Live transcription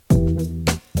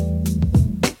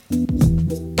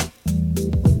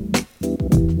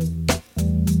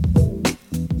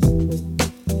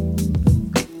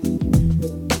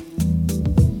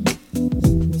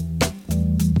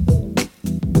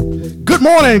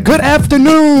morning, good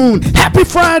afternoon, happy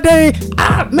Friday.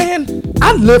 I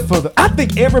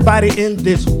think everybody in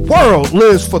this world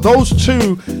lives for those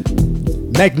two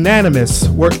magnanimous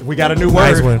word. We got a new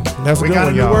word. Nice one. That's a good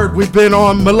one, y'all. Word. We've been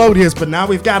on melodious, but now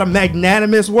we've got a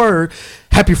magnanimous word.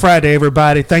 Happy Friday,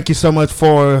 everybody. Thank you so much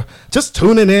for just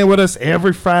tuning in with us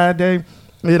every Friday.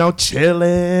 You know,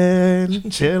 chilling.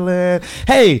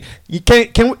 Hey,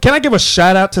 can I give a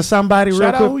shout out to somebody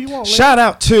real quick? Shout out who you want, shout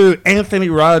out to Anthony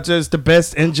Rogers, the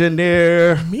best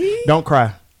engineer. Me? Don't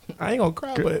cry. I ain't gonna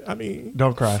cry, but I mean,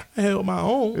 Don't cry. I held my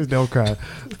own. Don't cry.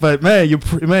 But man,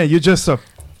 you're just a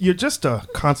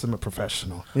consummate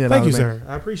professional. You know Thank you, what I mean? sir.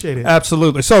 I appreciate it.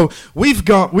 Absolutely. So we've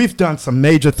done some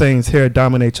major things here at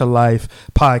Dominate Your Life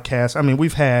podcast. I mean,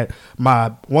 we've had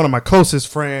one of my closest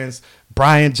friends,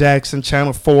 Brian Jackson,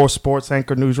 Channel 4 sports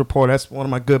anchor, news reporter. That's one of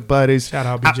my good buddies. Shout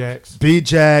out B-Jax.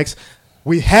 B-Jax.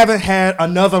 We haven't had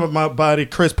another of my buddy,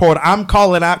 Chris Porter. I'm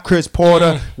calling out Chris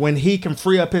Porter when he can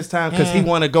free up his time because he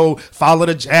want to go follow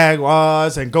the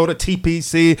Jaguars and go to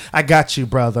TPC. I got you,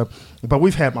 brother. But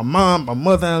we've had my mom, my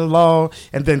mother-in-law,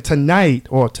 and then tonight,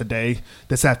 or today,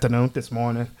 this afternoon, this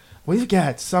morning, we've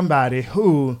got somebody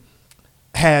who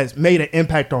has made an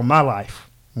impact on my life,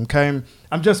 okay?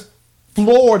 I'm just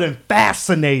floored and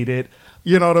fascinated,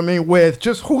 you know what I mean, with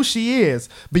just who she is.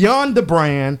 Beyond the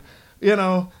brand, you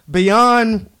know,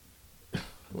 beyond...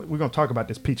 We're going to talk about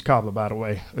this peach cobbler, by the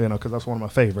way, you know, because that's one of my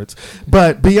favorites.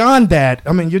 But beyond that,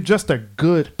 I mean, you're just a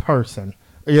good person.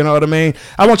 You know what I mean?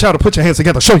 I want y'all to put your hands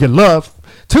together, show your love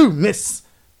to Miss...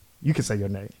 You can say your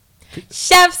name.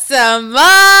 Chef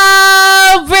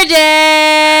Simone Bridges.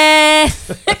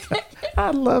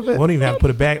 I love it. Won't even have to put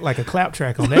it back like a clap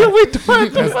track on that.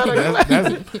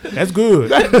 That's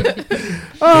good. Oh,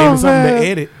 Gave me something to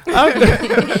edit.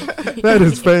 That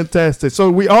is fantastic. So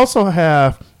we also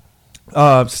have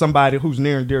somebody who's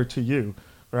near and dear to you,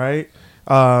 right?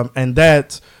 And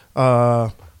that's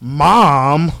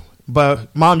Mom.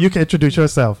 But Mom, you can introduce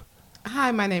yourself.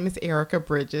 Hi, my name is Erica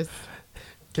Bridges.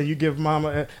 Can you give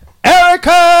Mama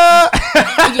Erica?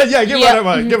 Yeah, give her that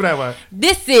one. Give her that one.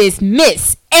 This is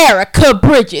Miss Erica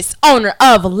Bridges, owner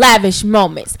of Lavish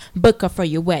Moments. Book her for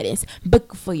your weddings,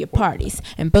 book her for your parties,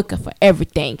 and book her for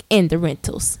everything in the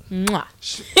rentals. Mwah.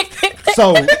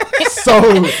 So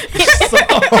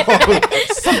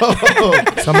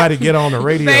Somebody get on the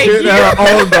radio. Get her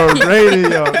on the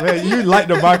radio, man. You like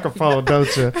the microphone,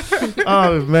 don't you?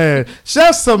 Oh man,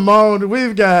 Chef Simone,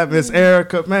 we've got Miss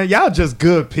Erica. Man, y'all just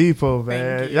good people,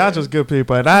 man. Y'all just good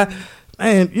people,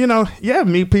 and you know,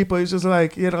 meet people. It's just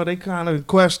like, you know, they kind of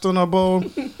questionable,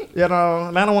 you know.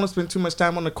 And I don't want to spend too much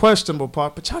time on the questionable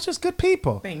part, but y'all just good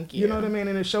people. Thank you. You know what I mean?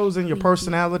 And it shows in your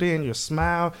personality and your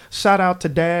smile. Shout out to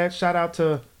Dad. Shout out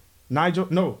to Nigel.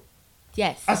 No.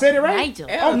 Yes. I said it right? Nigel.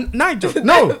 Oh, Nigel.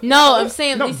 No. No, I'm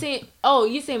saying, No.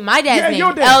 you saying my dad's your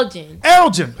name, dad. Elgin.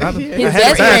 Elgin. His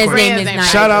best friend's name is Nigel.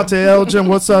 Shout out to Elgin.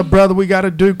 What's up, brother? We got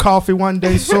to do coffee one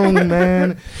day soon,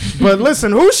 man. But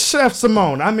listen, who's Chef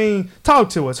Simone? I mean, talk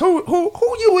to us. Who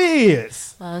you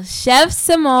is? Well, Chef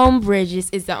Simone Bridges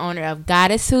is the owner of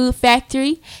Goddess Food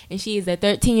Factory, and she is a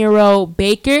 13-year-old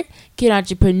baker, kid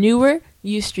entrepreneur,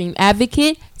 Ustream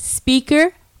advocate,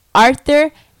 speaker,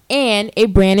 author, and a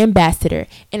brand ambassador.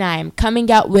 And I am coming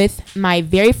out with my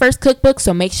very first cookbook,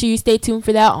 so make sure you stay tuned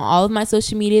for that on all of my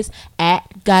social medias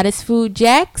at Goddess Food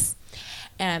Jax.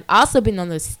 And I've also been on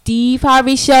the Steve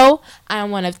Harvey Show. I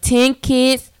am one of 10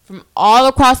 kids from all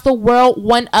across the world,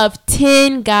 one of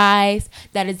 10 guys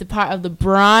that is a part of the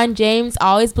LeBron James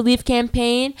Always Believe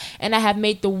campaign. And I have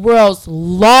made the world's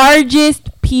largest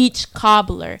peach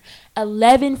cobbler.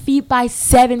 11 feet by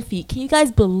 7 feet. Can you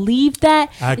guys believe that?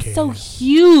 It's so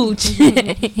huge.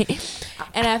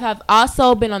 And I have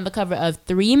also been on the cover of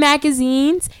 3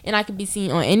 magazines, and I can be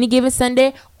seen on Any Given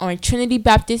Sunday on Trinity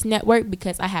Baptist Network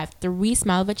because I have 3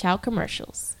 Smile of a Child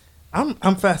commercials.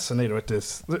 I'm fascinated with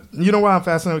this. You know why I'm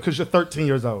fascinated? Because you're 13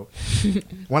 years old.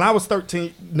 When I was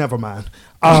 13, never mind.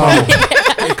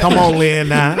 Come on, Lynn,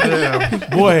 now. Yeah.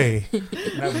 Boy.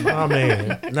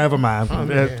 Never mind. Oh,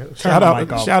 man. Shout out to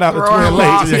Twin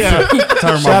Lakes. Yeah.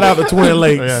 Shout out to Twin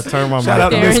Lakes. Yeah, turn my Shout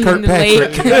out to mic Miss They're in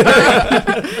Kirkpatrick.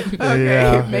 the Okay,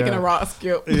 Yeah, making yeah. a rock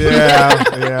skip.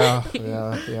 Yeah.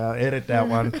 Edit that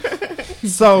one.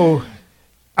 So,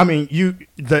 I mean,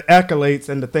 the accolades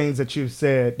and the things that you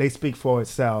said, they speak for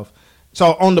itself.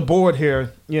 So on the board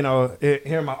here, you know,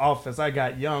 here in my office, I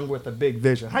got young with a big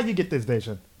vision. How you get this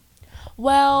vision?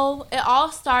 Well, it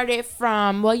all started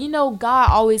from, God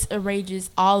always arranges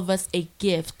all of us a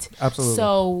gift. Absolutely.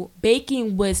 So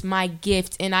baking was my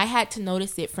gift, and I had to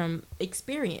notice it from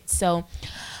experience. So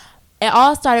it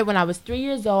all started when I was 3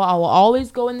 years old. I will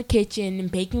always go in the kitchen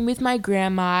and baking with my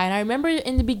grandma. And I remember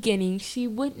in the beginning, she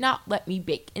would not let me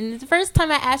bake. And the first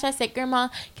time I asked her, I said, Grandma,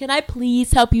 can I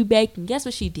please help you bake? And guess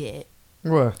what she did?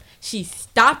 What? She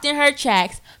stopped in her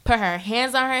tracks, put her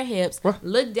hands on her hips, What?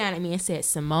 looked down at me and said,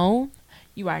 Simone,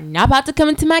 you are not about to come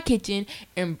into my kitchen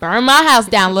and burn my house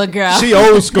down, little girl. She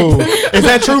old school. Is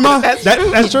that true, Ma?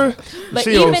 That's true? But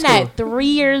She old even school. at 3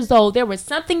 years old, there was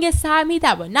something inside me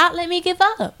that would not let me give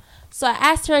up. So I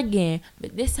asked her again,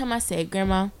 but this time I said,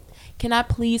 Grandma, can I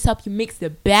please help you mix the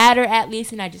batter at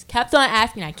least? And I just kept on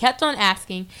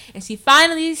asking. And she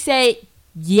finally said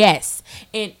yes.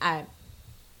 And I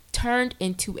turned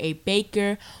into a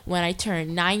baker when I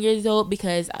turned 9 years old,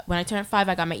 because when I turned 5,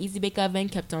 I got my Easy Bake Oven,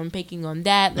 kept on baking on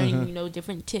that, learning,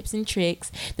 different tips and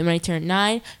tricks. Then when I turned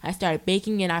 9, I started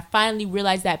baking, and I finally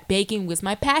realized that baking was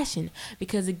my passion,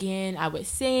 because again, I would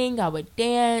sing, I would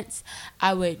dance,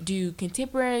 I would do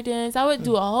contemporary dance, I would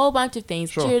do a whole bunch of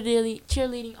things, Sure.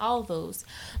 cheerleading, all of those.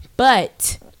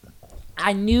 But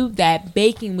I knew that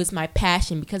baking was my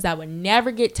passion, because I would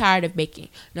never get tired of baking,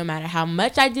 no matter how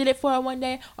much I did it for one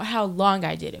day or how long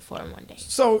I did it for one day.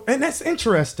 So, and that's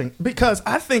interesting, because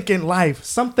I think in life,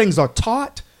 some things are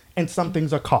taught and some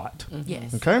things are caught.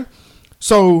 Yes. Okay?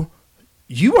 So,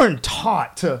 you weren't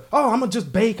taught to, I'm going to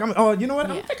just bake. You know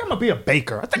what? I Yeah. think I'm going to be a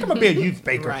baker. I think I'm going to be a youth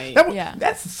baker. Right. Yeah.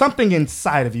 That's something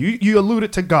inside of you. You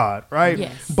alluded to God, right?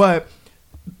 Yes. But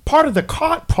part of the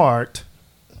caught part,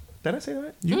 did I say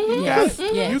that? Yes.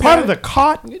 Yes. Part of the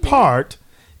caught part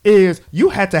is you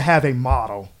had to have a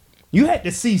model. You had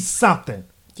to see something.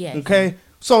 Yes. Okay?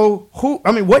 So,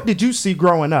 what did you see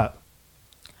growing up?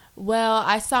 Well,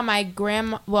 I saw my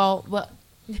grandma. Well.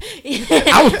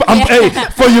 Hey,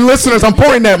 for you listeners, I'm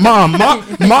pointing at mom.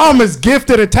 Mom is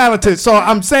gifted and talented. So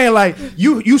I'm saying, like,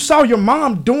 you saw your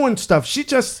mom doing stuff. She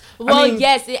just.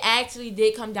 Yes, it actually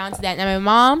did come down to that. Now, my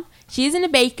mom, she isn't a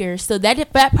baker, so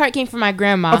that part came from my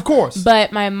grandma. Of course.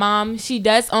 But my mom, she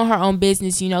does own her own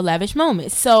business, Lavish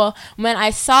Moments. So when I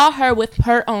saw her with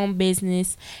her own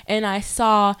business, and I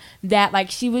saw that, like,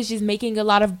 she was just making a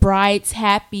lot of brides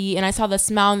happy, and I saw the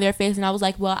smile on their face, and I was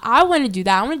like, well, I want to do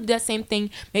that. I want to do that same thing,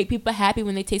 make people happy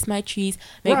when they taste my treats,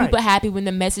 make Right. people happy when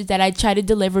the message that I try to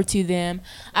deliver to them.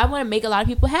 I want to make a lot of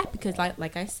people happy, because,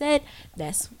 like I said,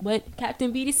 that's what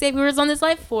Captain Beatty said we were on this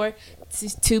life for,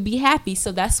 to be happy.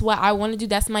 So that's what I want to do.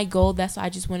 That's my goal. That's what I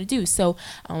just want to do. So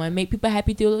I want to make people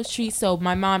happy through those treats. So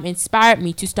my mom inspired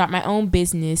me to start my own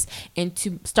business and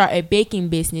to start a baking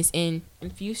business and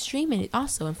infuse STREAM in it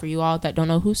also. And for you all that don't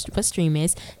know what STREAM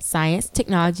is, science,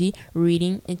 technology,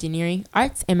 reading, engineering,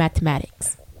 arts, and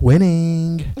mathematics.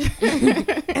 Winning.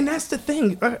 And that's the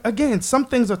thing. Again, some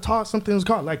things are taught, some things are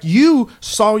caught. Like, you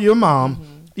saw your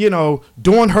mom,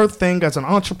 doing her thing as an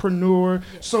entrepreneur.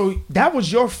 Yes. So that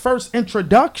was your first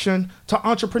introduction to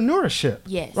entrepreneurship.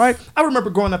 Yes. Right? I remember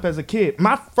growing up as a kid,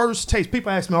 my first taste,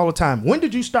 people ask me all the time, when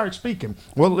did you start speaking?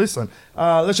 Well, listen,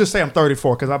 let's just say I'm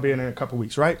 34, because I'll be in a couple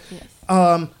weeks, right? Yes.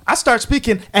 I started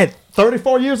speaking at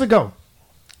 34 years ago.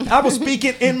 I was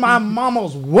speaking in my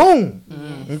mama's womb.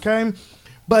 Okay?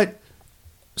 But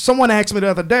someone asked me the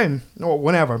other day, or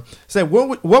whenever, said,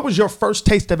 what was your first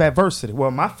taste of adversity?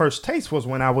 Well, my first taste was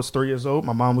when I was 3 years old.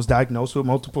 My mom was diagnosed with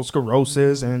multiple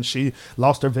sclerosis, and she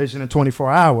lost her vision in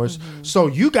 24 hours. So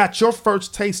you got your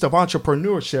first taste of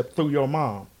entrepreneurship through your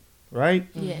mom, right?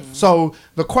 Yes. So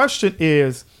the question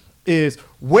is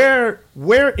where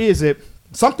is it,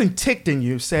 something ticked in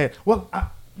you, said, well,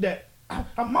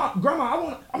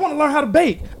 Grandma, I want to learn how to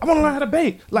bake. I want to learn how to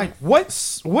bake. Like,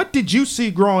 what did you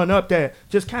see growing up that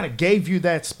just kind of gave you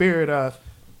that spirit of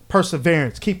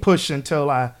perseverance? Keep pushing until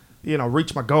I,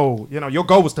 reach my goal. Your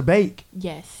goal was to bake.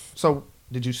 Yes. So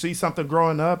did you see something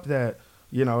growing up that,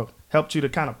 helped you to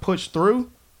kind of push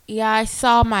through? Yeah, I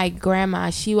saw my grandma.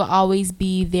 She would always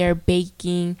be there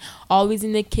baking, always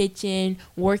in the kitchen,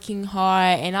 working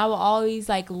hard. And I would always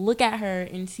look at her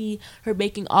and see her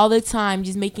baking all the time,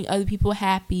 just making other people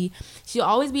happy. She'll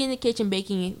always be in the kitchen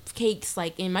baking cakes.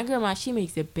 And my grandma, she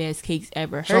makes the best cakes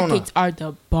ever. Her cakes are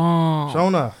the bomb.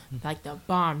 Shona. Like the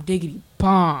bomb, diggity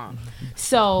bomb.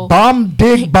 So Bomb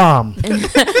dig bomb.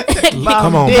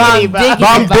 Come on.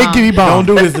 Bomb diggity bomb. Don't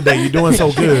do this today. You're doing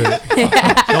so good.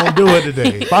 Don't do it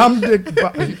today. Bomb dig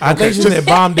bomb. I think she said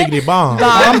bomb diggity bomb.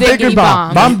 Bomb diggity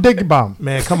bomb. Bomb diggity bomb.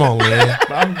 Man, come on,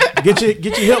 Lynn. Get your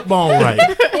hip bone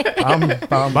right.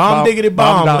 Bomb diggity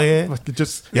bomb, Lynn.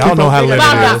 Just Y'all know how Lynn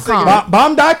is. Bomb.com.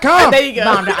 Bomb.com. There you go.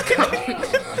 Bomb.com.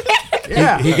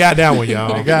 Yeah. He got that one,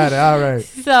 y'all. I got it. All right.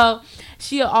 So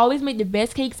she'll always make the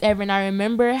best cakes ever, and I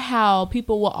remember how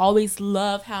people will always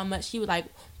love how much she would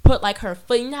put her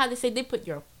foot. You know how they say they put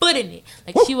your foot in it?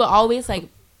 She would always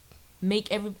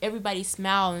make everybody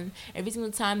smile. And every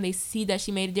single time they see that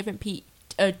she made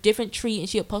a different treat and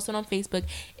she'll post it on Facebook,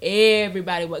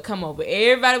 everybody would come over.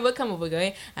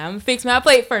 Okay, I'm gonna fix my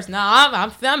plate first. No,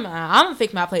 I'm gonna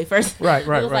fix my plate first. Right. It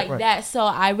was like that. So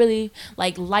I really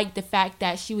like the fact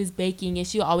that she was baking, and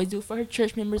she'll always do it for her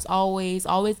church members. Always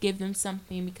give them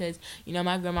something, because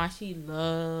my grandma, she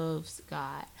loves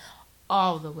God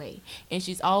all the way, and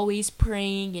she's always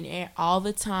praying and all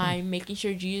the time, making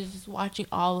sure Jesus is watching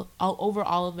all over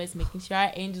all of us, making sure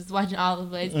our angels watching all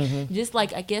of us. Just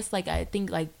like I think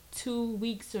 2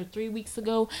 weeks or 3 weeks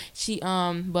ago, she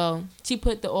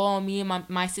put the oil on me and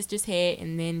my sister's head,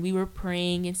 and then we were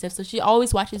praying and stuff. So she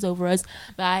always watches over us.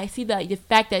 But I see that the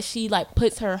fact that she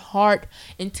puts her heart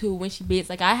into when she bakes.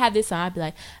 I have this song, I'd be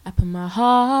like, I put my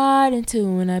heart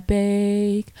into when I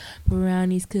bake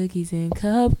brownies, cookies, and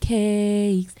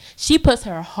cupcakes. She puts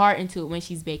her heart into it when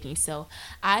she's baking. So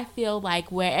I feel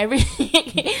like wherever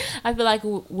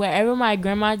my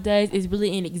grandma does is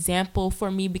really an example for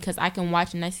me, because I can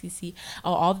watch and I see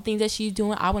all the things that she's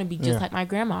doing. I want to be just like my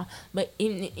grandma, but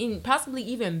in possibly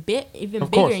even bigger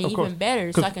and even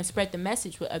better, so I can spread the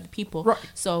message with other people. Right.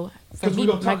 So because we're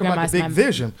gonna talk about the big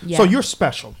vision. Yeah. So you're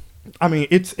special. I mean,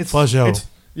 it's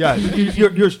yeah,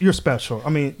 you're special. I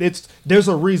mean, there's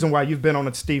a reason why you've been on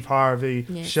the Steve Harvey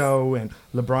show, and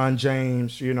LeBron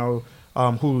James. It's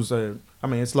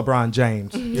LeBron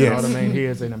James. You know what I mean? He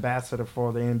is an ambassador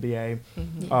for the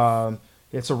NBA.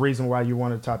 It's a reason why you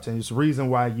won the top 10. It's a reason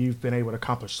why you've been able to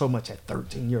accomplish so much at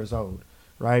 13 years old,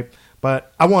 right?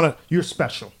 But you're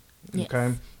special,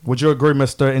 okay? Would you agree,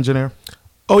 Mr. Engineer?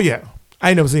 Oh yeah,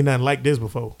 I ain't never seen nothing like this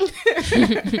before.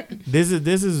 This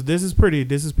is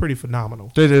pretty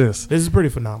phenomenal. It is. This is pretty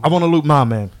phenomenal. I want to loop Mom,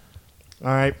 man.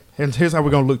 All right, and here's how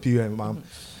we're gonna loop you in, Mom.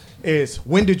 Is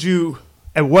when did you?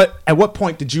 At what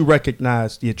point did you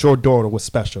recognize that your daughter was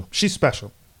special? She's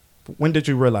special. When did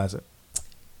you realize it?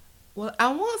 Well,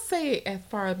 I won't say as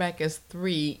far back as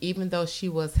 3, even though she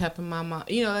was helping my mom.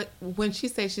 When she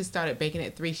said she started baking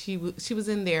at 3, she was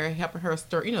in there helping her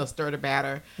stir the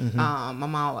batter. My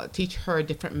mom would teach her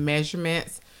different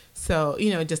measurements. So,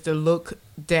 just to look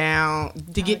down,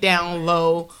 to get down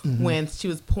low when she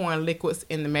was pouring liquids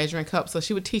in the measuring cup. So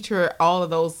she would teach her all of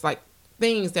those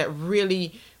things that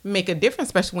really make a difference,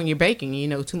 especially when you're baking.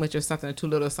 Too much of something or too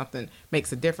little of something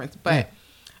makes a difference. But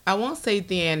I won't say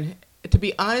then. To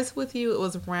be honest with you, it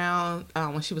was around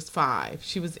when she was 5.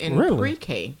 She was in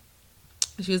pre-K.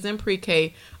 She was in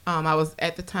pre-K. I was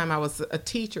a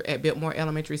teacher at Biltmore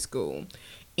Elementary School,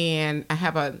 and I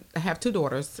have 2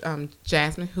 daughters.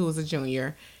 Jasmine, who is a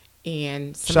junior,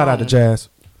 and Simone. Shout out to Jazz.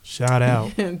 Shout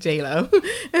out J-Lo.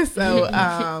 And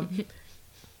so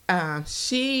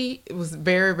she was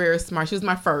very, very smart. She was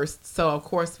my first, so of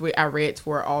course I read to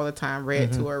her all the time.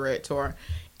 Read to her.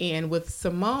 And with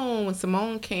Simone, when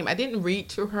Simone came, I didn't read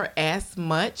to her as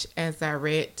much as I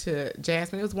read to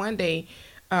Jasmine. It was one day,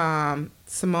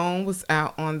 Simone was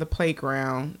out on the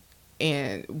playground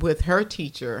and with her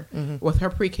teacher, with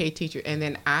her pre-K teacher. And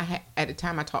then at the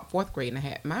time I taught 4th grade, and I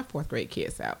had my 4th grade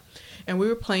kids out. And we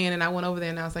were playing, and I went over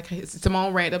there, and I was like, hey,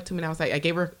 Simone ran up to me, and I was like, I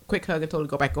gave her a quick hug and told her to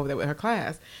go back over there with her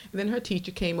class. And then her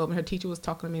teacher came over, and her teacher was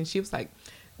talking to me, and she was like,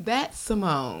 that's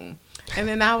Simone. And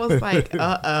then I was like,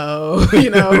 uh-oh,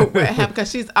 what happened?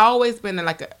 Because she's always been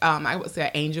I would say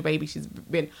an angel baby. She's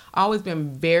always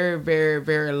been very, very,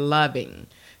 very loving.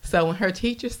 So when her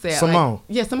teacher said, Simone.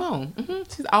 Simone.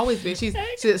 She's always been. She's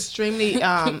extremely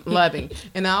loving.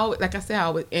 And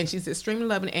and she's extremely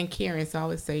loving and caring. So I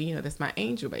always say, that's my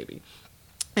angel baby.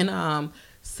 And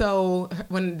so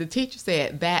when the teacher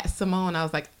said that Simone, I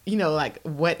was like,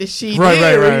 what did she do?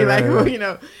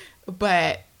 Right.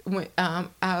 But when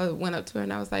I went up to her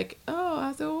and I was like,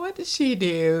 I said, well, what did she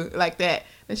do like that?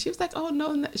 And she was like, oh,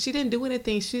 no, she didn't do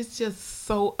anything. She's just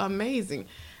so amazing.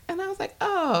 And I was like,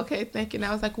 oh, okay, thank you. And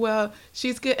I was like, well,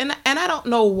 she's good. And I don't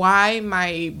know why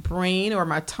my brain or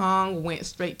my tongue went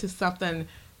straight to something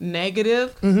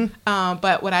negative.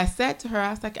 But what I said to her,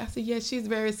 I said, yeah, she's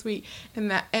very sweet.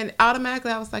 And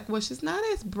automatically I was like, well, she's not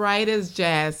as bright as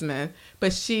Jasmine,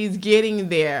 but she's getting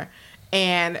there.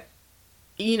 And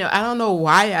I don't know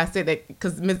why I said that,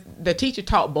 because the teacher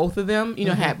taught both of them,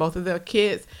 had both of their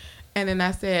kids. And then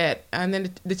I said, and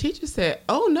then the teacher said,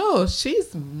 oh, no,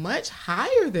 she's much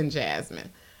higher than Jasmine.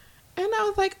 And I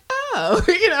was like,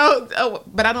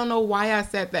 but I don't know why I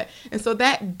said that. And so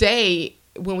that day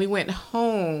when we went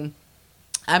home,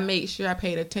 I made sure I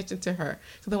paid attention to her,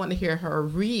 because I wanted to hear her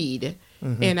read.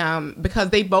 And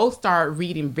because they both started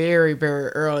reading very, very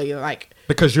early,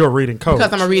 because you're a reading coach.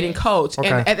 Because I'm a reading coach. Okay.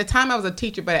 And at the time I was a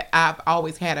teacher, but I've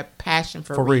always had a passion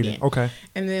for reading. Okay.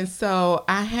 And then so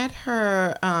I had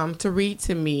her to read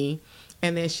to me.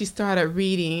 And then she started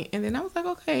reading, and then I was like,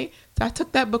 okay. So I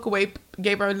took that book away,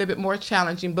 gave her a little bit more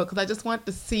challenging book because I just wanted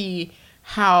to see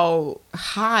how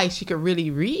high she could really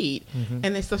read.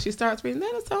 And then so she starts reading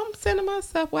that, and so I'm saying to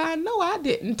myself, well, I know I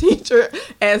didn't teach her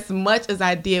as much as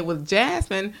I did with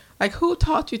Jasmine. Like, who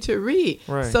taught you to read?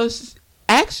 Right. So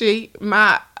actually,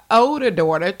 my older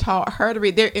daughter taught her to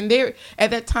read. There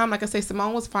at that time, like I say,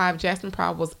 Simone was 5, Jasmine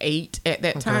probably was 8 at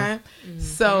that time.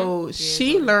 So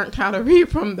she learned how to read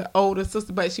from the older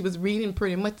sister, but she was reading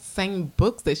pretty much the same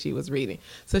books that she was reading.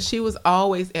 So she was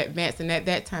always advanced, and at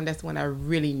that time, that's when I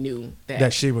really knew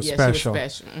that she was special. She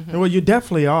was special. Well, you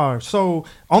definitely are. So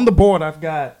on the board, I've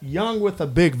got young with a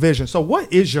big vision. So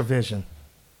what is your vision?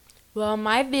 Well,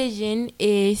 my vision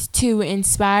is to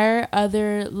inspire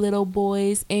other little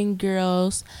boys and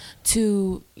girls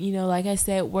to, like I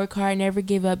said, work hard, never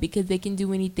give up because they can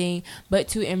do anything, but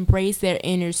to embrace their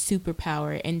inner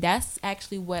superpower. And that's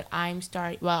actually what I'm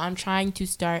trying to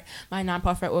start my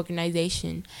nonprofit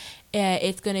organization.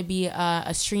 It's going to be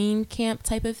a stream camp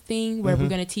type of thing where we're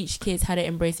going to teach kids how to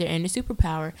embrace their inner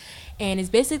superpower. And it's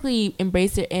basically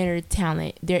embrace their inner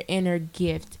talent, their inner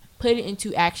gift. Put it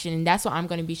into action, and that's what I'm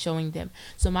going to be showing them.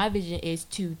 So my vision is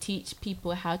to teach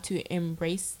people how to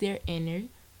embrace their inner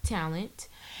talent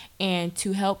and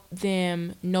to help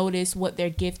them notice what their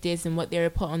gift is and what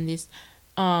they're put on this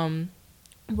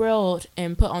world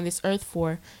and put on this earth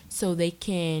for, so they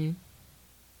can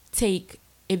take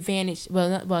advantage,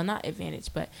 not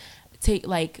advantage, but take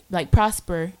like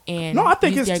prosper and No, I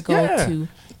think use it's their goal to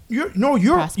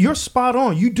You're spot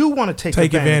on. You do want to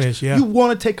take advantage. Yeah. You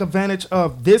want to take advantage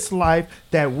of this life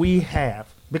that we have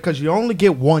because you only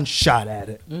get one shot at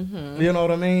it. You know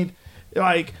what I mean?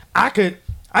 Like I could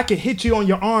hit you on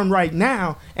your arm right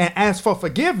now and ask for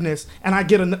forgiveness, and I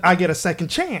get a second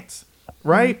chance.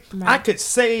 Right? I could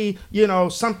say,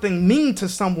 something mean to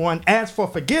someone, ask for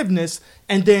forgiveness,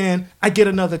 and then I get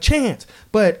another chance.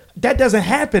 But that doesn't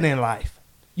happen in life.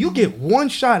 You get one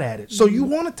shot at it. So you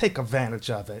want to take advantage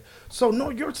of it. So,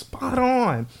 no, you're spot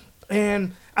on.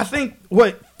 And I think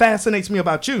what fascinates me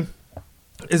about you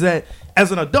is that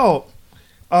as an adult,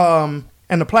 and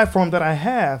the platform that I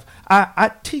have,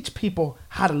 I teach people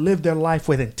how to live their life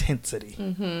with intensity.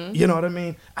 You know what I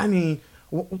mean? I mean,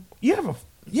 you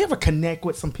ever connect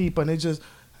with some people and they just,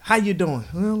 how you doing?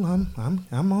 Well,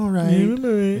 I'm all right.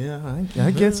 Yeah,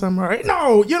 I guess I'm all right.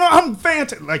 No, I'm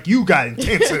fantastic. Like, you got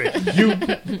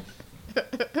intensity.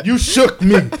 You shook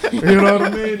me. You know what I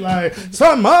mean? Like,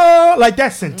 like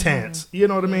that's intense. You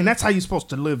know what I mean? That's how you're supposed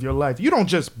to live your life. You don't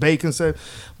just bake and say,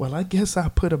 well, I guess I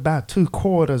put about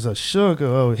 2/4 of sugar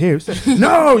over here.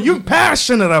 No, you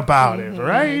passionate about it,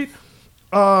 right?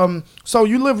 So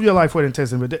you live your life with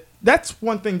intensity, but that's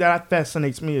one thing that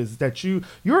fascinates me is that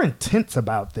you're intense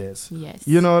about this. Yes.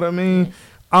 You know what I mean?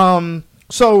 Yes.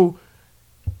 So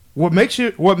what makes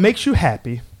you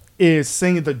happy is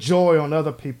seeing the joy on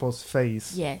other people's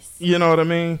face. Yes. You know what I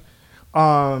mean?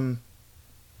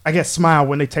 I guess smile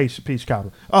when they taste the peach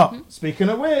cobbler. Oh, speaking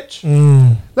of which,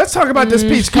 let's talk about this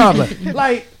peach cobbler.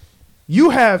 Like, you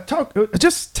have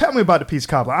just tell me about the peach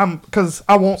cobbler. Because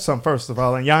I want some first of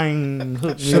all, and y'all ain't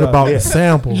hooked me Should have up bought the yet.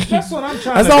 sample. That's what I'm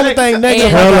trying That's to the only say. thing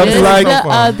negative. And Just like the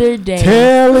other day.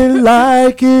 Tell it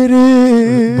like it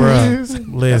is. Bruh,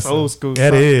 listen. That's old school.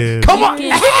 That song. is. Come on.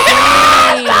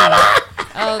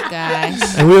 Oh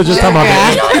gosh. And we were just talking about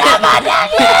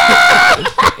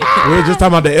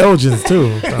the Elgins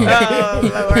too. So. Oh,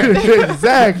 Lord.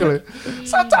 Exactly.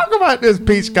 So talk about this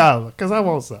peach cobbler, because I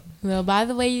want some. Well, by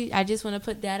the way, I just want to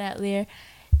put that out there.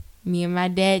 Me and my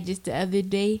dad just the other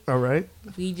day, All right.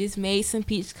 we just made some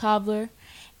peach cobbler,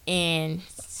 and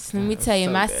let me tell you,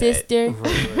 so my good. sister,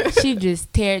 she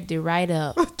just teared it right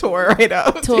up. Tore it right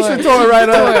up. Tore She tore it right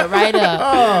up. it right up.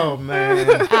 Oh,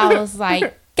 man. I was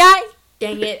like, God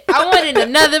dang it! I wanted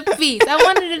another piece. I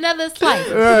wanted another slice.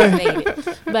 I made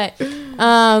it. But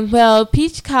well,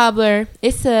 peach cobbler.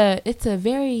 It's a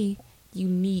very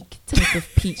unique type of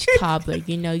peach cobbler.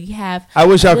 You have. I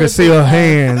wish y'all a could see little her bit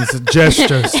hands,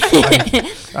 gestures.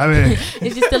 I mean,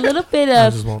 It's just a little bit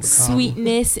just of want the cobbler.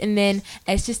 sweetness, and then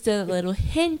it's just a little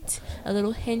hint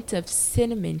of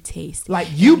cinnamon taste. like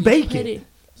you And bake put it.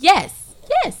 Yes.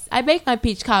 I bake my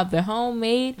peach cobbler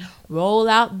homemade. Roll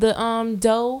out the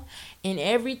dough and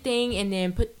everything, and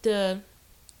then put the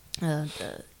how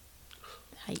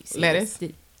you say Lettuce?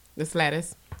 this? This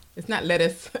lettuce. It's not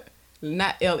lettuce.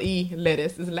 Not L-E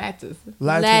lettuce. It's lattice.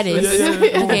 Lettuce. Yeah,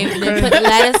 yeah. Okay, then put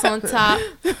lettuce on top,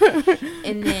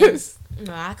 and then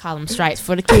No, I call them stripes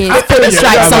for the kids. Put the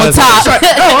stripes on top.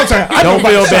 No, I'm sorry. I Don't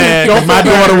feel bad. 'Cause my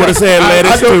daughter would have said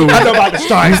lettuce too. I know about the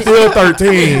stripes. She's still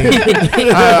 13.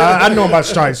 I know about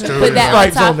stripes too. Put that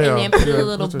on Stripes top on there. and then put Yeah. a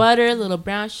little butter, a little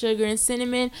brown sugar and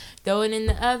cinnamon. Throw it in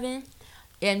the oven.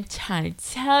 I'm trying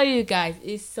to tell you guys,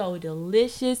 it's so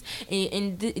delicious.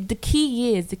 And the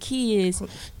key is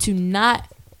to not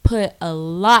put a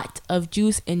lot of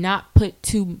juice and not put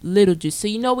too little juice. So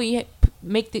you know when you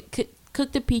make the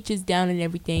cook the peaches down and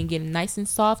everything, get them nice and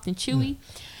soft and chewy.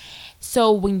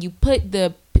 So when you put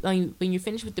when you're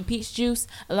finished with the peach juice,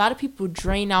 a lot of people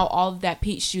drain out all of that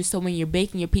peach juice. So when you're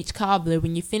baking your peach cobbler,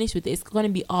 when you're finished with it, it's going to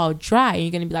be all dry. And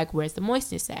you're going to be like, where's the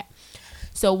moistness at?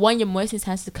 So one, your moistness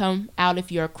has to come out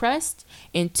of your crust.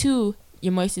 And two,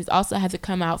 your moistness also has to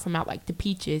come out from like the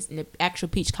peaches and the actual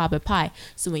peach cobbler pie.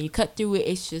 So when you cut through it,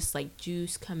 it's just like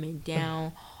juice coming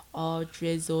down, all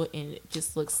drizzled, and it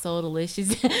just looks so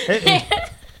delicious.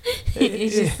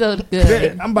 It's just so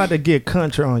good. I'm about to get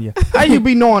country on you. How you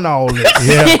be knowing all this?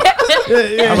 Yeah.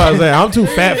 I'm about to say, I'm too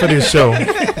fat for this show.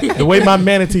 The way my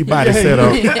manatee body set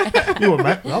up. You a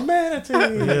manatee.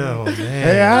 Yeah, man.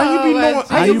 Hey,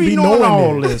 how you be knowing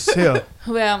all this? Yeah.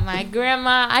 Well, my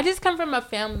grandma, I just come from a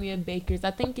family of bakers.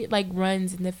 I think it like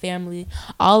runs in the family.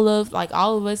 All of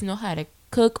us know how to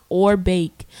cook or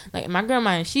bake. Like my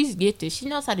grandma, she's gifted. She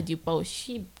knows how to do both.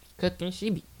 She cooking, she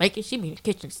be baking, she be in the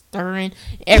kitchen stirring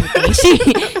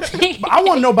everything. But I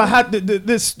want to know about how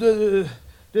this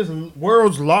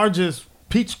world's largest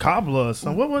peach cobbler or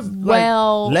something. What was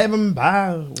Well, 11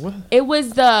 by what? It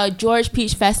was the George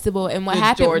Peach Festival, and what In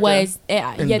happened Georgia. was,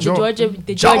 the Georgia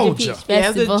Peach Yeah, it's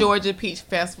Festival. the Georgia Peach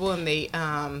Festival, and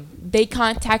They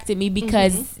contacted me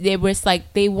because they was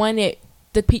like they wanted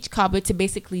the peach cobbler to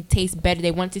basically taste better.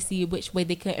 They wanted to see which way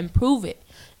they could improve it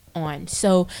on.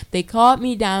 So they called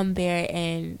me down there,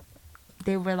 and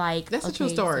they were like, that's a true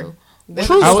story.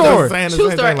 True I was story. saying the True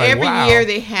same story. thing, like, Every wow. year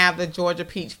they have the Georgia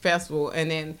Peach Festival, and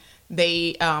then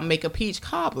they make a peach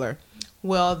cobbler.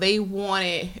 Well,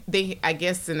 I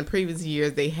guess in the previous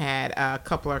years they had a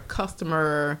couple of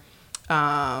customer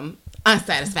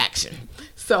unsatisfaction.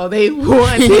 So they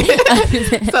wanted.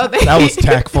 That was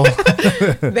tactful.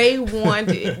 They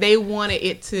wanted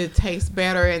it to taste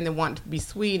better, and they wanted it to be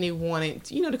sweet, and they wanted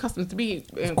the customers to be,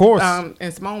 Of course,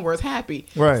 in Simone words, happy.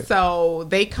 Right. So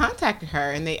they contacted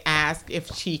her and they asked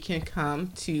if she can come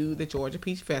to the Georgia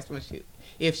Peach Festival,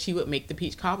 if she would make the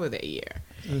peach cobbler that year.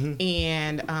 Mm-hmm.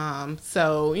 And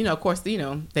so of course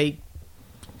they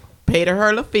paid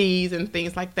her the fees and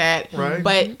things like that. Right.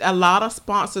 But a lot of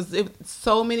sponsors,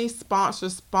 so many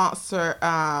sponsors sponsor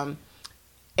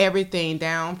everything,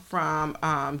 down from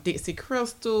Dixie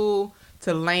Crystal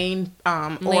to Lane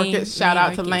Orchid. Shout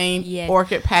out to Lane yes.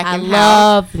 Orchid Packing I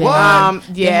love them. House.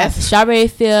 They have Yes. strawberry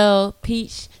field,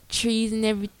 peach trees and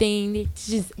everything. It's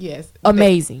just Yes.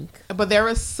 amazing. But there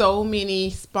are so many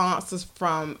sponsors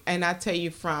from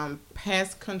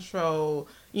pest control,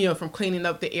 from cleaning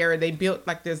up the area. They built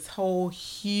like this whole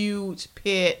huge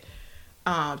pit.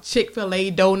 Chick-fil-A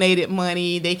donated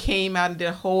money. They came out and did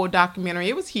a whole documentary.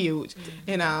 It was huge.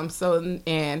 Mm-hmm.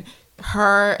 And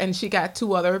her and she got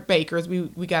two other bakers. We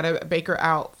got a baker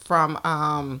out from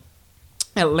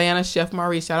Atlanta, Chef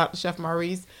Maurice. Shout out to Chef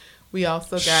Maurice. We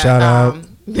also got Shout out.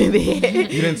 You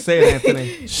You didn't say it,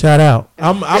 Anthony. Shout out.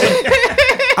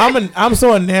 I'm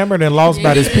so enamored and lost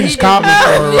by this peach cobbler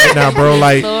story right now, bro.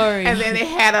 Like, And then they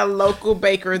had a local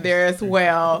baker there as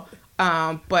well.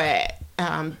 But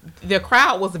the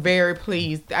crowd was very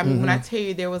pleased. I mean, when I tell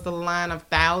you there was a line of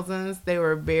thousands, they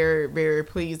were very, very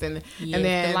pleased. And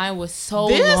then the line was so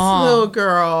this long. little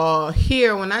girl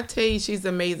here, when I tell you she's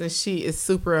amazing, she is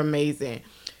super amazing.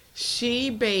 She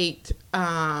baked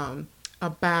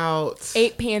about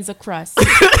 8 pans of crust.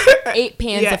 8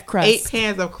 pans of crust. 8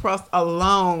 pans of crust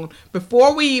alone.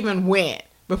 Before we even went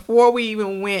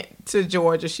to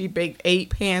Georgia, she baked 8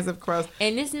 pans of crust.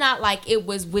 And it's not like it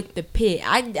was with the pit.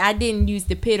 I didn't use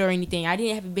the pit or anything. I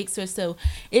didn't have a big source, so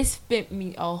it spent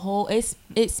me a whole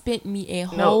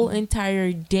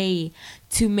entire day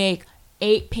to make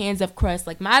 8 pans of crust.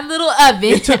 Like my little oven.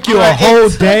 It took you a whole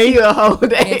day. You a whole day.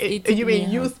 Yes, it took You me mean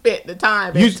a you whole- spent the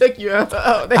time? It took you a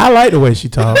whole day. I like the way she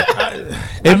talks.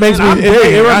 It makes me.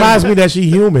 It reminds me that she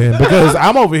human because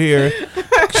I'm over here.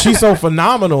 She's so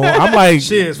phenomenal. I'm like,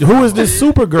 She is who is this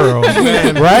Supergirl,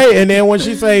 right? And then when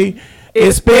she say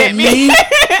it spent me,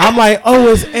 I'm like, oh,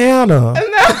 it's Anna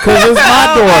because it's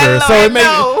my daughter. So it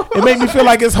makes It made me feel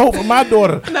like it's hope for my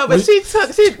daughter. No, but she took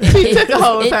a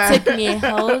whole time. It took me a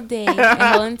whole day,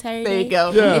 a whole entire day. There you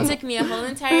go. Yeah. It took me a whole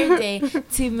entire day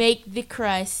to make the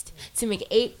crust, to make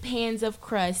 8 pans of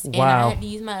crust, and Wow. I had to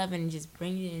use my oven and just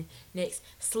bring it in. Next,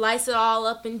 slice it all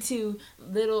up into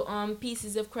little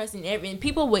pieces of crust and everything.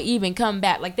 People would even come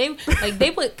back, they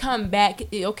would come back.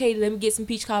 Okay, let me get some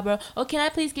peach cobbler. Oh, can I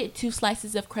please get 2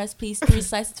 slices of crust, please? 3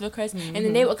 slices of crust, and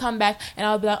then they would come back, and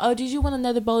I would be like, oh, did you want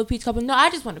another bowl of peach cobbler? No, I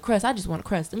just want a crust.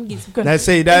 Let me get some crust. Now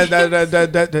see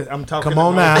that I'm talking. Come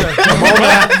on now. Come on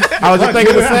now. I was just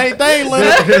thinking the same thing,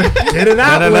 Leonard. Get it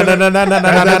out.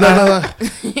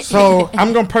 No. So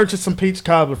I'm gonna purchase some peach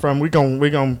cobbler from. We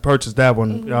gonna purchase that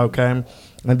one, okay? And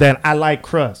then I like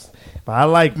crust, but I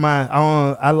like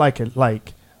I like it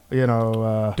like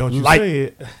Don't you light, say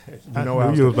it. You know I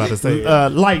what knew you was about to say it.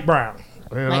 light brown.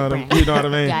 You know what I mean? Got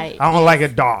it. I don't like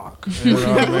it dark. You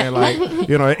know what I mean?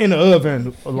 Like in the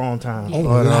oven a long time.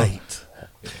 Light.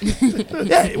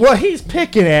 Yeah, well, he's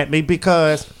picking at me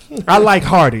because I like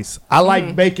Hardee's. I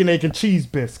like bacon, egg, and cheese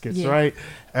biscuits, right?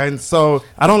 And so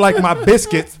I don't like my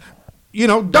biscuits,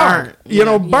 dark, burnt.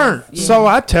 Yeah. So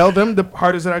I tell them, the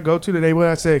Hardee's that I go to, the neighborhood,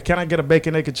 I say, can I get a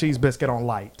bacon, egg, and cheese biscuit on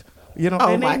light?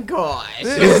 Oh my gosh.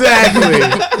 Exactly.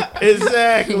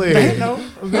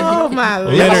 Oh my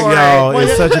Lord. Leonard, y'all,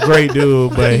 is such a great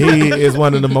dude, but he is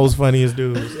one of the most funniest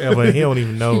dudes ever. He don't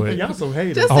even know it. Y'all some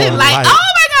haters. Just say light. oh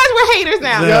my gosh, we're haters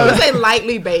now. Yeah. Just say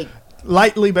lightly baked.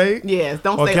 Lightly baked. Yes,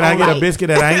 don't Or say can I get light. a biscuit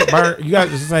that ain't burnt? You guys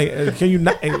just say, can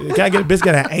I get a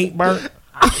biscuit that ain't burnt?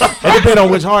 It depends on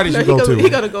which Hardee's you go to. He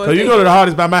gotta go So you go to the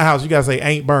Hardee's by my house, you gotta say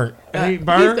ain't burnt. Ain't He's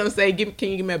burnt. gonna say, can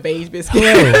you give me a beige biscuit?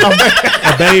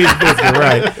 A beige biscuit,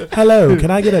 right? Hello,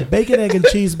 can I get a bacon, egg, and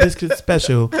cheese biscuit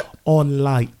special on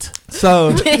light?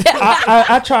 So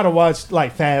I try to watch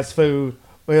like fast food.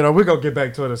 We're gonna get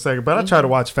back to it in a second, but I try to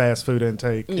watch fast food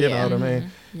intake. You know what I mean?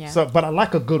 Yeah. So, but I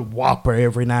like a good Whopper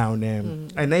every now and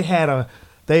then. And they had a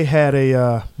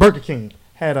Burger King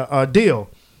had a deal.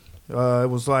 It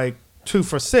was like 2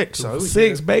 for $6. So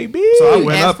 6, baby. So I You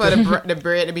went ask up for there. the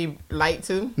bread to be light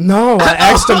too. No, I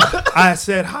asked him. I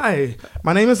said, "Hi,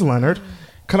 my name is Leonard.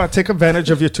 Could I take advantage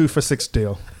of your 2 for $6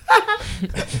 deal?"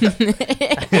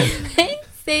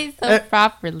 Say so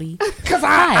properly. Because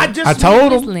I I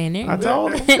told him. Leonard. I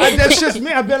told him. That's just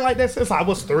me. I've been like that since I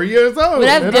was 3 years old. But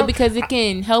that's you good know? because it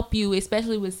can help you,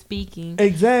 especially with speaking.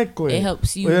 Exactly. It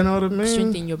helps you, You know what I mean?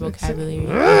 strengthen your vocabulary.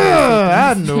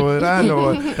 I know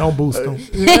it. Don't boost them.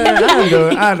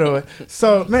 Yeah, I know it.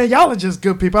 So, man, y'all are just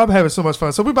good people. I'm having so much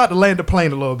fun. So, we're about to land the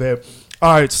plane a little bit.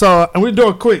 All right. So, and we're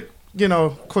doing quick, and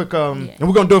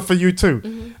we're going to do it for you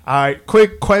too. All right.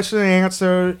 Quick question and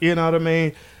answer. You know what I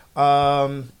mean?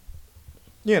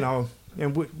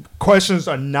 Questions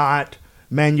are not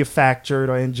manufactured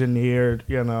or engineered,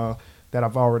 that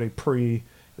I've already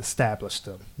pre-established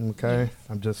them. Okay.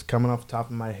 I'm just coming off the top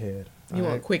of my head. You All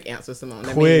want right? quick answers, Simone.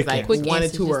 That Quick. means like Quick 1 or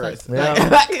answers, 2 just words.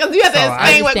 like- Like, you have to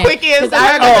explain what quick is. Because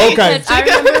I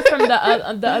okay. remember from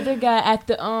the other guy at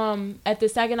the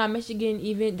Saginaw, Michigan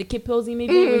event, the Kid Pilsey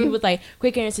maybe, where he was like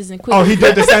quick answers and quick. Oh, he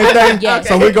did the same thing? Yes.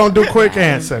 So we're going to do quick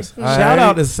answers. All Shout right?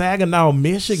 out to Saginaw,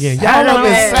 Michigan. Y'all Saginaw, know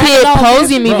this Michigan. Kid Saginaw,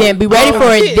 Posey Michigan. event. Be ready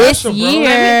for it this special, bro. year.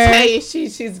 Let me tell you,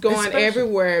 she's going special.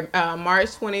 everywhere.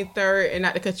 March 23rd, and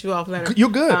not to cut you off, Leonard. You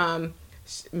good.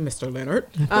 Mr. Leonard.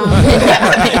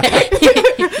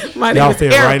 My name Y'all is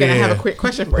fit Eric, right and I in. have a quick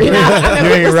question for you. You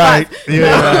ain't right. You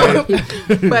ain't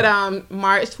right. But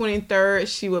March 23rd,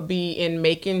 she will be in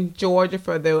Macon, Georgia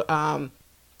for the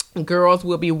Girls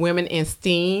Will Be Women in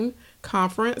STEAM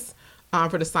conference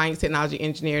for the Science, Technology,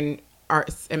 Engineering,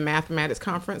 Arts, and Mathematics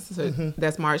conference. So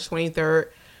that's March 23rd.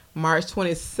 March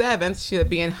 27th, she'll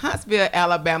be in Huntsville,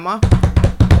 Alabama,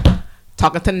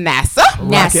 talking to NASA.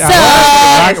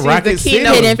 Rocket She's City. the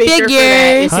keynote Hidden speaker for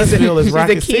that. figures. Huntsville is She's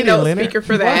Rocket the City, keynote Leonard. speaker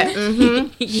for that.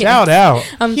 Mm-hmm. Shout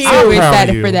out. I'm Huge. super I'm proud of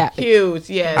excited you. for that. Huge,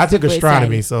 yes. I took Super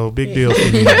astronomy, excited. so big deal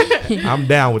for me. I'm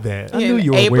down with that. I knew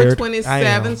you were April weird.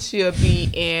 27th, she'll be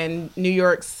in New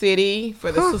York City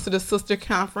for the Sister to Sister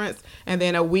conference. And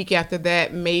then a week after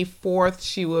that, May 4th,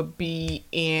 she will be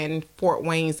in Fort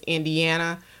Wayne,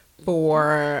 Indiana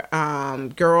for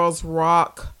Girls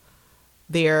Rock,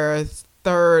 their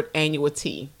 3rd annual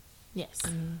tea. Yes.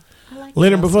 I like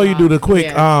Leonard, that before you do the quick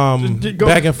Yeah. Go.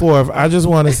 back and forth, I just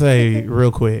want to say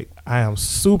real quick, I am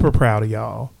super proud of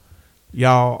y'all.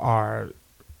 Y'all are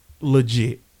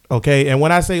legit, okay? And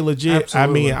when I say legit, I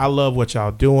mean Absolutely. I love what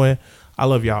y'all doing. I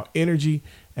love y'all energy.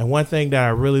 And one thing that I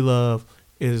really love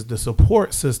is the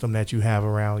support system that you have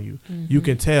around you. You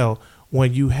can tell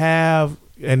when you have,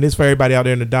 and this for everybody out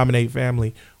there in the Dominate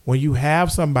family, when you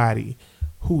have somebody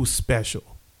who's special,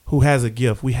 who has a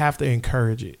gift, we have to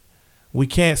encourage it. we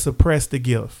can't suppress the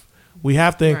gift. We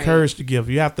have to encourage the gift.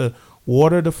 You have to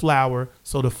water the flower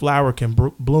so the flower can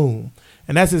bloom.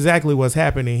 And that's exactly what's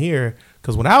happening here.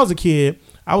 Because when I was a kid,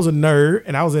 I was a nerd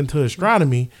and I was into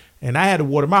astronomy and I had to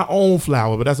water my own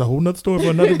flower. But that's a whole nother story for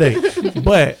another day.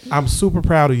 But I'm super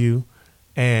proud of you.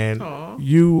 And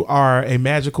you are a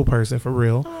magical person for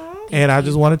real. And I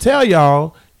just want to tell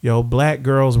y'all, black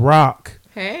girls rock.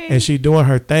 Hey. And she doing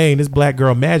her thing. This black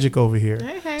girl magic over here.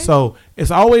 Hey. So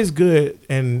it's always good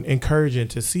and encouraging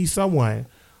to see someone,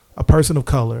 a person of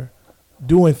color,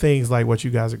 doing things like what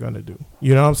you guys are going to do.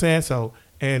 You know what I'm saying? So,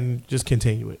 and just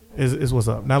continue it. Is what's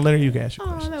up. Now, Leonard, you can ask your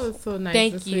question. That was so nice.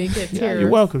 Thank you. Yeah, you're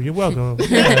welcome. You're welcome.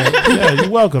 Yeah, you're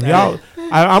welcome. Y'all,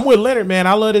 I'm with Leonard, man.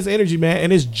 I love this energy, man.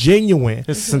 And it's genuine.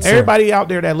 It's sincere. Everybody out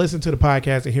there that listen to the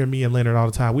podcast and hear me and Leonard all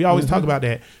the time, we always talk about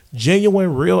that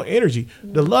genuine, real energy.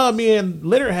 The love me and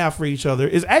Leonard have for each other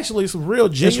is actually some real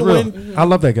genuine. I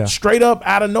love that guy. Straight up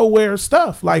out of nowhere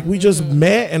stuff. Like we just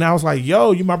met and I was like,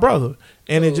 yo, you my brother.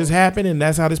 And it just happened. And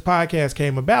that's how this podcast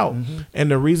came about.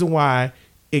 And the reason why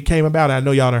it came about, I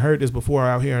know y'all done heard this before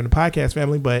out here in the podcast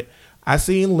family, but I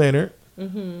seen Leonard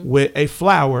with a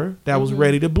flower that was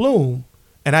ready to bloom.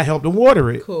 And I helped him water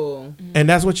it. Cool. And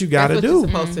that's what you got to do. That's what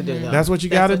you're supposed to do. Though. That's what you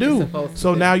got to do.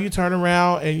 So now you turn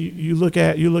around and you look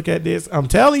at this. I'm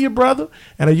telling you, brother.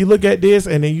 And you look at this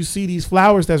and then you see these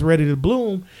flowers that's ready to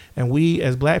bloom. And we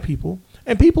as black people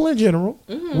and people in general,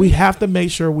 we have to make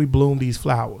sure we bloom these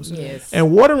flowers. Yes.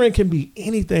 And watering can be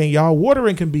anything, y'all.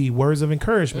 Watering can be words of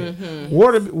encouragement.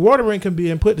 Watering can be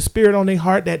and put the spirit on their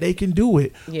heart that they can do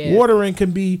it. Yes. Watering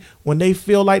can be when they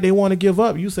feel like they want to give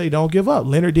up. You say, don't give up.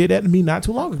 Leonard did that to me not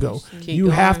too long ago.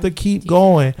 You have to keep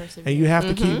going and you have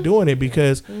to keep doing it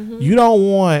because you don't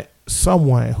want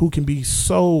someone who can be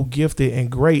so gifted and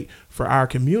great for our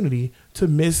community to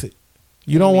miss it.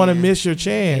 You don't want to miss your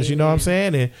chance. You know what I'm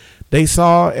saying? And they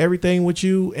saw everything with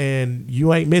you and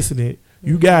you ain't missing it.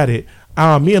 You got it.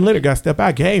 Me and Leonard got to step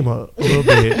our game up a little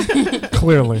bit.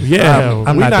 Clearly. Yeah.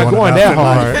 I'm we're not going that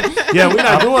hard. Yeah, we're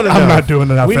not doing enough. I'm not doing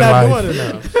enough. We're not doing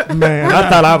enough. Man, I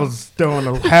thought I was doing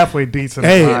a halfway decent.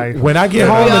 Hey, when I get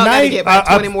home tonight, get about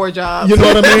 20 more jobs. you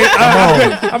know what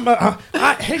I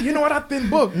mean? Hey, you know what? I've been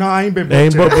booked. No, I ain't been booked.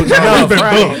 Ain't booked enough,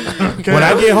 right. Okay. When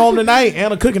I get home tonight,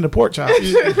 Anna cooking the pork chops.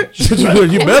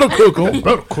 You better cook them.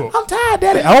 Better cook. I'm tired,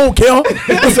 Daddy. I don't care.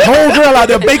 There's a whole girl out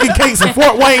there baking cakes in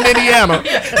Fort Wayne, Indiana,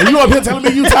 and you up here telling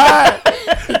me you tired?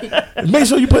 Make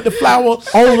sure you put the flour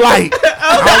on light.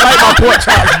 I don't like my pork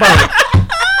chops burnt.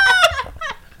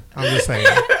 I'm just saying.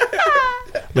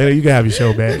 Later, you can have your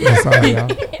show back. That's all,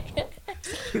 y'all.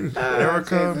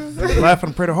 Erica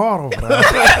laughing pretty hard over there.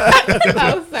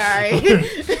 I'm sorry.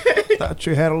 Thought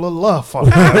you had a little love for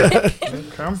her.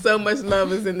 Okay. So much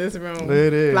love is in this room.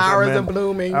 It is. Flowers I mean, are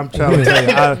blooming. I'm trying to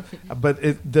tell you. But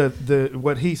the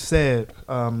what he said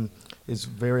is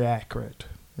very accurate.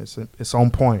 It's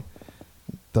on point.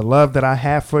 The love that I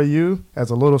have for you as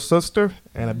a little sister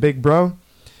and a big bro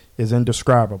is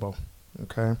indescribable.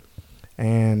 Okay,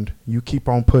 and you keep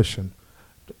on pushing.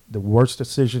 The worst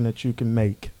decision that you can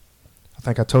make, I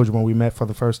think I told you when we met for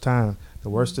the first time, the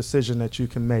worst decision that you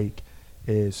can make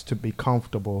is to be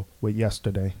comfortable with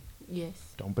yesterday.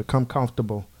 Yes. Don't become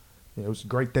comfortable. It was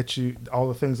great that all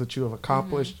the things that you have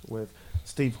accomplished with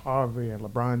Steve Harvey and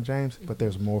LeBron James, but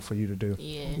there's more for you to do.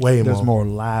 Yeah. Way There's more.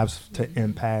 more lives to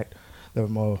impact. There's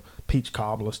more peach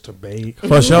cobblers to bake.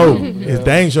 For sure. It's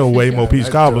dang sure way more peach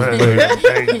cobblers.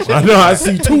 I know. I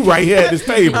see two right here at this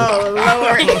table. Oh,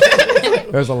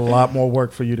 Lord. There's a lot more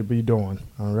work for you to be doing.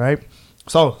 All right.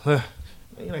 So,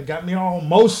 you done got me all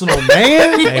emotional,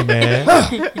 man. Hey, man.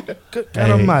 Good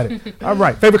God Almighty. All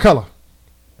right. Favorite color?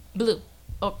 Blue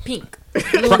or pink.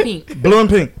 Blue or pink. Blue and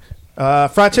pink.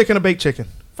 Fried chicken or baked chicken?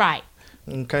 Fried.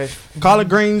 Okay. Collard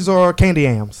greens or candy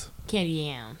yams? Candy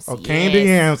yams. Oh, candy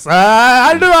yams.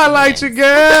 I knew I liked you, girl.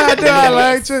 I knew I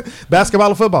liked you.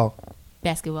 Basketball or football?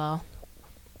 Basketball.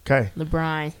 Okay.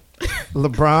 LeBron.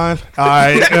 LeBron. All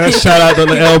right. Shout out to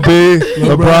the LB.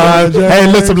 LeBron. Hey,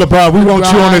 listen, LeBron. We want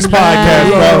you on this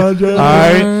podcast, bro. All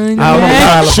right.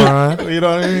 LeBron. You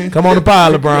know what I mean? Come on the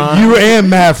pile, LeBron. You and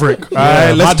Maverick. All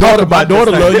right. Let's talk about my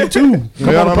daughter this love thing. you too. You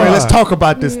know what I mean? Let's talk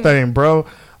about this thing, bro.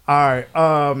 All right.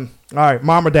 All right.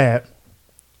 Mom or dad?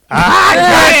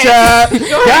 Gotcha.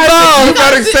 You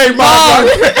better say mom.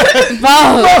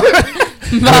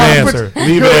 Good answer.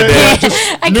 Leave it at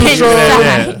that. I can't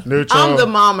decide. Neutral. I'm the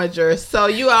momager, so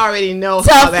you already know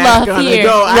Tough how that's love gonna here.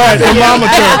 go. Right,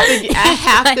 I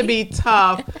have to be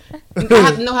tough. I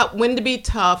have to know when to be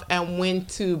tough and when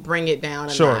to bring it down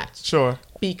a notch. Sure.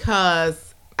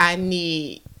 Because I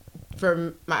need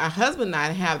for my husband and I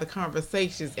to have the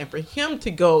conversations and for him to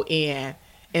go in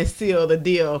and seal the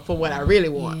deal for what I really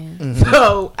want. Yeah.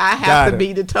 So I have Got to it.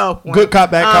 be the tough one. Good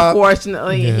cop, bad cop.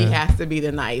 Unfortunately, he Yeah. has to be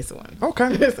the nice one.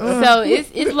 Okay. So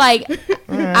it's like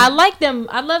I like them.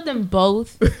 I love them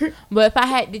both. But if I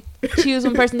had to choose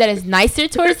one person that is nicer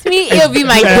towards me, it would be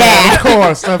my Yeah, dad. of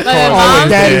course, of course. But my mom-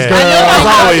 Daddy's I girl. know I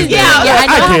know always he's- dad. yeah, I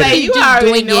know I how get it. he's You just already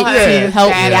doing know it how to it is. help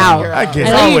me Daddy's out. girl. I get I it.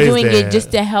 know you're Always doing dad. it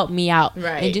just to help me out,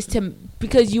 Right. and just to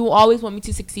because you always want me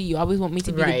to succeed. You always want me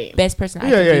to be Right. the best person I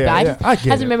Yeah, can yeah, be. yeah, But I yeah. just I get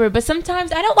have to it. remember. But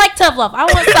sometimes I don't like tough love. I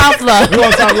want soft love. You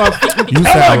want to talk love? You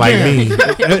sound like me.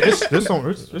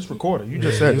 It's recorded. You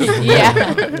just said it.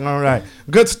 Yeah. All right.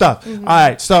 Good stuff. All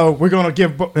right. So we're gonna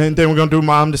give, and then we're gonna do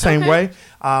mom the same way.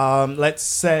 Let's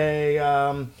say.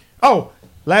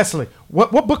 Lastly,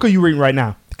 what book are you reading right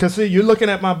now? Because see, you're looking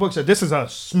at my books. This is a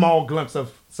small glimpse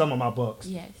of some of my books.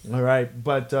 Yes. All right.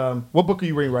 But what book are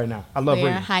you reading right now? I love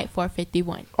reading. Fahrenheit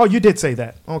 451. Oh, you did say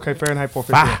that. Okay, Fahrenheit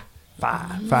 450.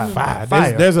 Five.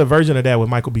 Fire. There's a version of that with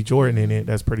Michael B. Jordan in it.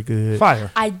 That's pretty good.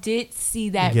 Fire. I did see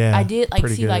that. Yeah, I did like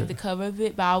pretty see like good. the cover of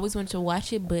it, but I always wanted to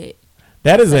watch it. But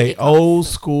That is Like a it costs. old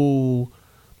school,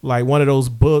 like one of those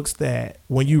books that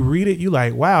when you read it, you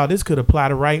like, wow, this could apply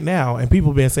to right now. And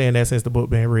people been saying that since the book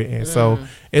been written. So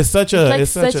it's such a,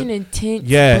 it's like such an intense.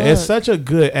 yeah, it's book. such a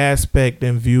good aspect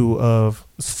and view of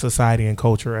society and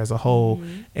culture as a whole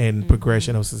and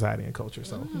progression of society and culture.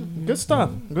 So Good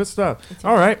stuff. Good stuff.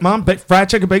 All right, mom. Fried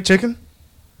chicken, baked chicken.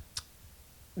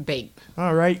 Baked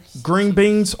All right. Green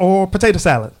beans or potato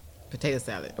salad. potato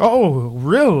salad. Oh,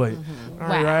 really? All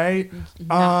Wow. right.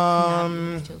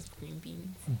 Not chose green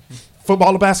beans.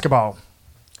 Football or basketball?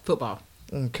 Football.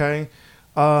 Okay.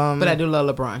 But I do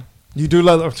love LeBron. You do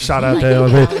love. Shout out Like to the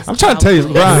LB. Dallas I'm trying to tell you,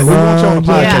 Cowboys. Brian. We want you on the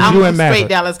podcast. Yeah, I'm you a and straight Maverick.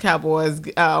 Dallas Cowboys.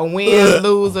 Win,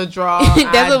 lose, or draw.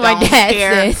 That's what my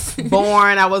dad says.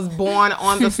 I was born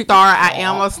on the star. I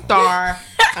am a star.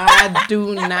 I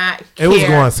do not care. It was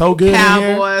going so good in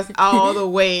here. Cowboys all the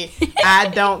way. I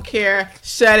don't care.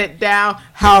 Shut it down.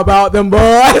 How about them boys?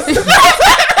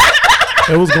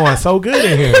 it was going so good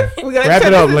in here. We're gonna Wrap it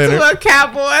turn up, this Leonard. into a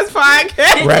Cowboys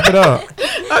podcast. Wrap it up.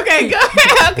 Okay, go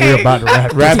ahead. Okay. We're about to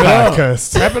wrap Wrap this it up.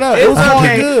 podcast. Wrap it up. It was Okay.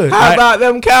 going good. How about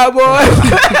them Cowboys?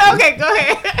 Okay, go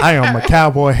ahead. I am a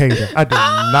Cowboy hater. I do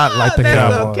not like the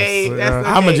that's Cowboys. okay. That's okay.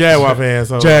 I'm a Jaguar fan,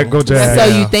 so Jag, go Jag. So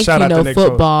Yeah. you think Shout you out to know Nick Foles.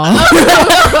 football?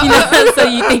 So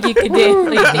you think you could do?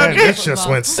 Man, this just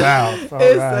went south. All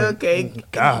It's right. okay.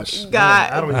 Gosh.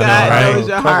 God, I don't God even know. knows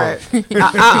your heart.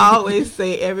 I always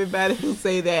say everybody who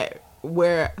say that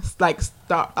wear like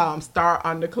star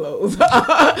underclothes.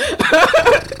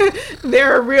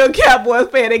 They're a real Cowboys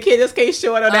fan. They just can't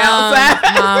show it on the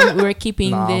outside. Mom, we're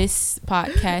keeping No. this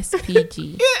podcast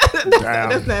PG.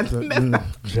 That's not.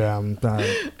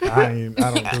 I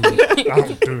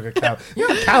don't do the Cowboy. You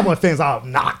know, Cowboy fans are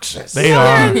obnoxious. they They're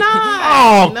are. not.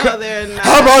 Oh, No, they're not.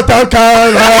 How about the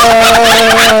Cowboys?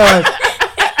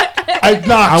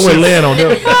 I'm with Lynn on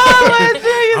this.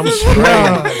 I'm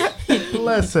straight.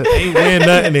 Listen. Ain't win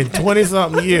nothing in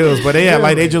 20-something years, but they act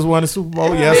like they just won the Super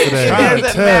Bowl yesterday. Trying to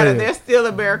Doesn't tell matter. you. They're still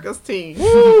America's team.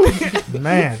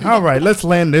 Man, all right, let's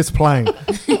land this plane.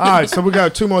 All right, so we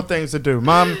got two more things to do.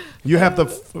 Mom, you have the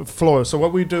floor. So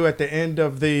what we do at the end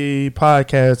of the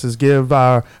podcast is give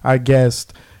our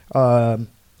guest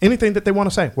anything that they want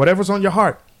to say, whatever's on your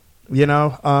heart. You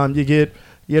know, you get,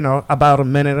 about a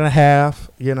minute and a half.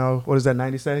 What is that,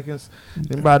 90 seconds?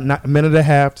 About a minute and a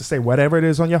half to say whatever it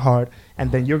is on your heart,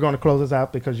 and then you're going to close us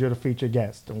out because you're the featured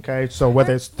guest, okay? So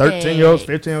whether it's 13 years,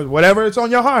 15 years, whatever it's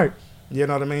on your heart, you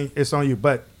know what I mean? It's on you.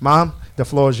 But, Mom, the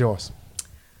floor is yours.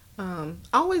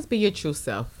 Always be your true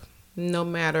self, no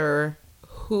matter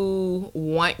who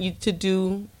want you to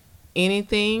do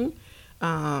anything.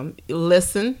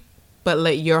 Listen, but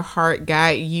let your heart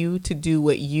guide you to do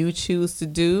what you choose to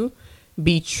do.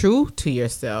 Be true to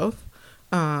yourself.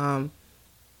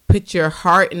 Put your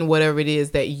heart in whatever it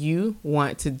is that you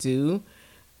want to do.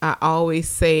 I always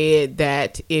say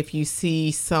that if you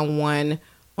see someone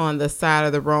on the side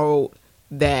of the road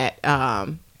that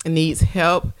needs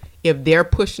help, if they're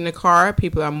pushing the car,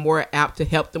 people are more apt to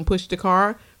help them push the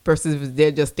car versus if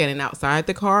they're just standing outside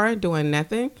the car doing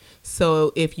nothing.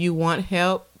 So if you want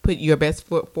help, put your best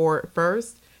foot forward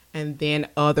first, and then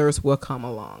others will come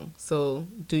along. So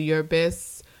do your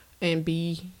best and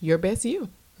be your best you.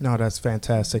 No, that's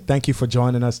fantastic. Thank you for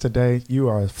joining us today. You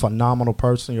are a phenomenal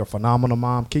person. You're a phenomenal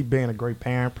mom. Keep being a great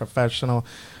parent, professional.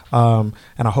 And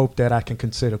I hope that I can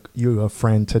consider you a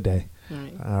friend today.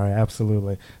 Right. All right,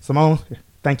 absolutely. Simone,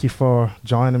 thank you for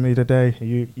joining me today.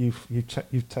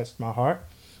 You touched my heart.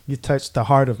 You touched the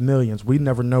heart of millions. We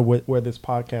never know where this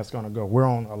podcast is going to go. We're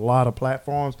on a lot of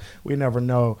platforms. We never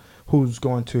know who's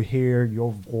going to hear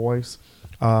your voice.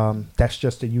 That's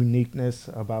just the uniqueness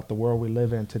about the world we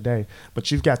live in today.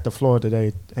 But you've got the floor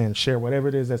today, and share whatever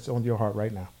it is that's on your heart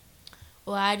right now.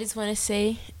 Well, I just want to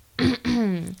say,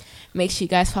 make sure you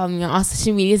guys follow me on all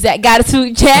social medias at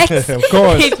Goddesshood Jax. Of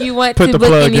course. If you want Put to the book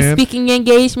plug any in. speaking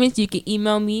engagements, you can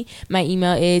email me. My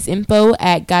email is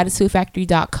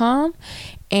info@goddesshoodfactory.com.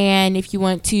 And if you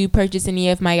want to purchase any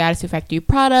of my Goddess Food Factory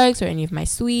products or any of my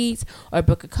sweets or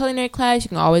book a culinary class, you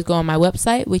can always go on my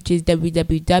website, which is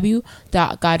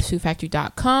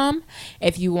www.goddessfoodfactory.com.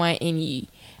 If you want any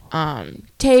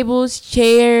tables,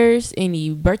 chairs, any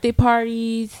birthday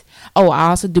parties. Oh, I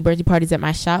also do birthday parties at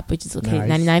my shop, which is located at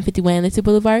 9951 Atlantic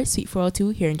Boulevard, Suite 402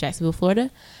 here in Jacksonville, Florida.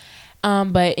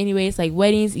 But anyways, like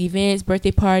weddings, events,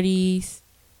 birthday parties,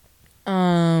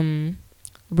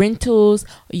 rentals.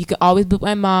 You can always book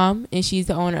my mom, and she's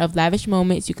the owner of Lavish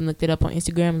Moments. You can look that up on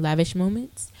Instagram, Lavish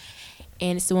Moments.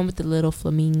 And it's the one with the little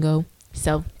flamingo.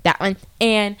 So that one.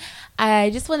 And I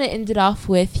just want to end it off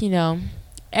with,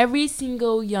 every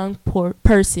single young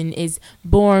person is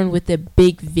born with a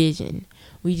big vision.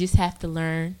 We just have to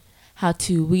learn how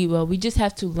to, we just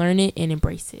have to learn it and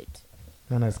embrace it.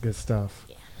 And that's good stuff.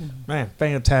 Yeah. Man,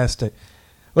 fantastic.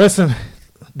 Listen,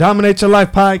 Dominate Your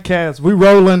Life podcast. We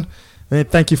rolling. And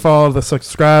thank you for all the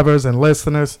subscribers and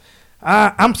listeners.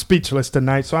 I'm speechless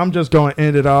tonight, so I'm just going to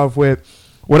end it off with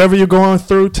whatever you're going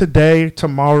through today,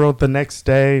 tomorrow, the next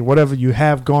day, whatever you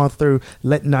have gone through,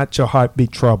 let not your heart be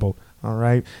troubled. All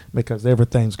right? Because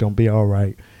everything's going to be all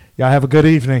right. Y'all have a good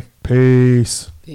evening. Peace.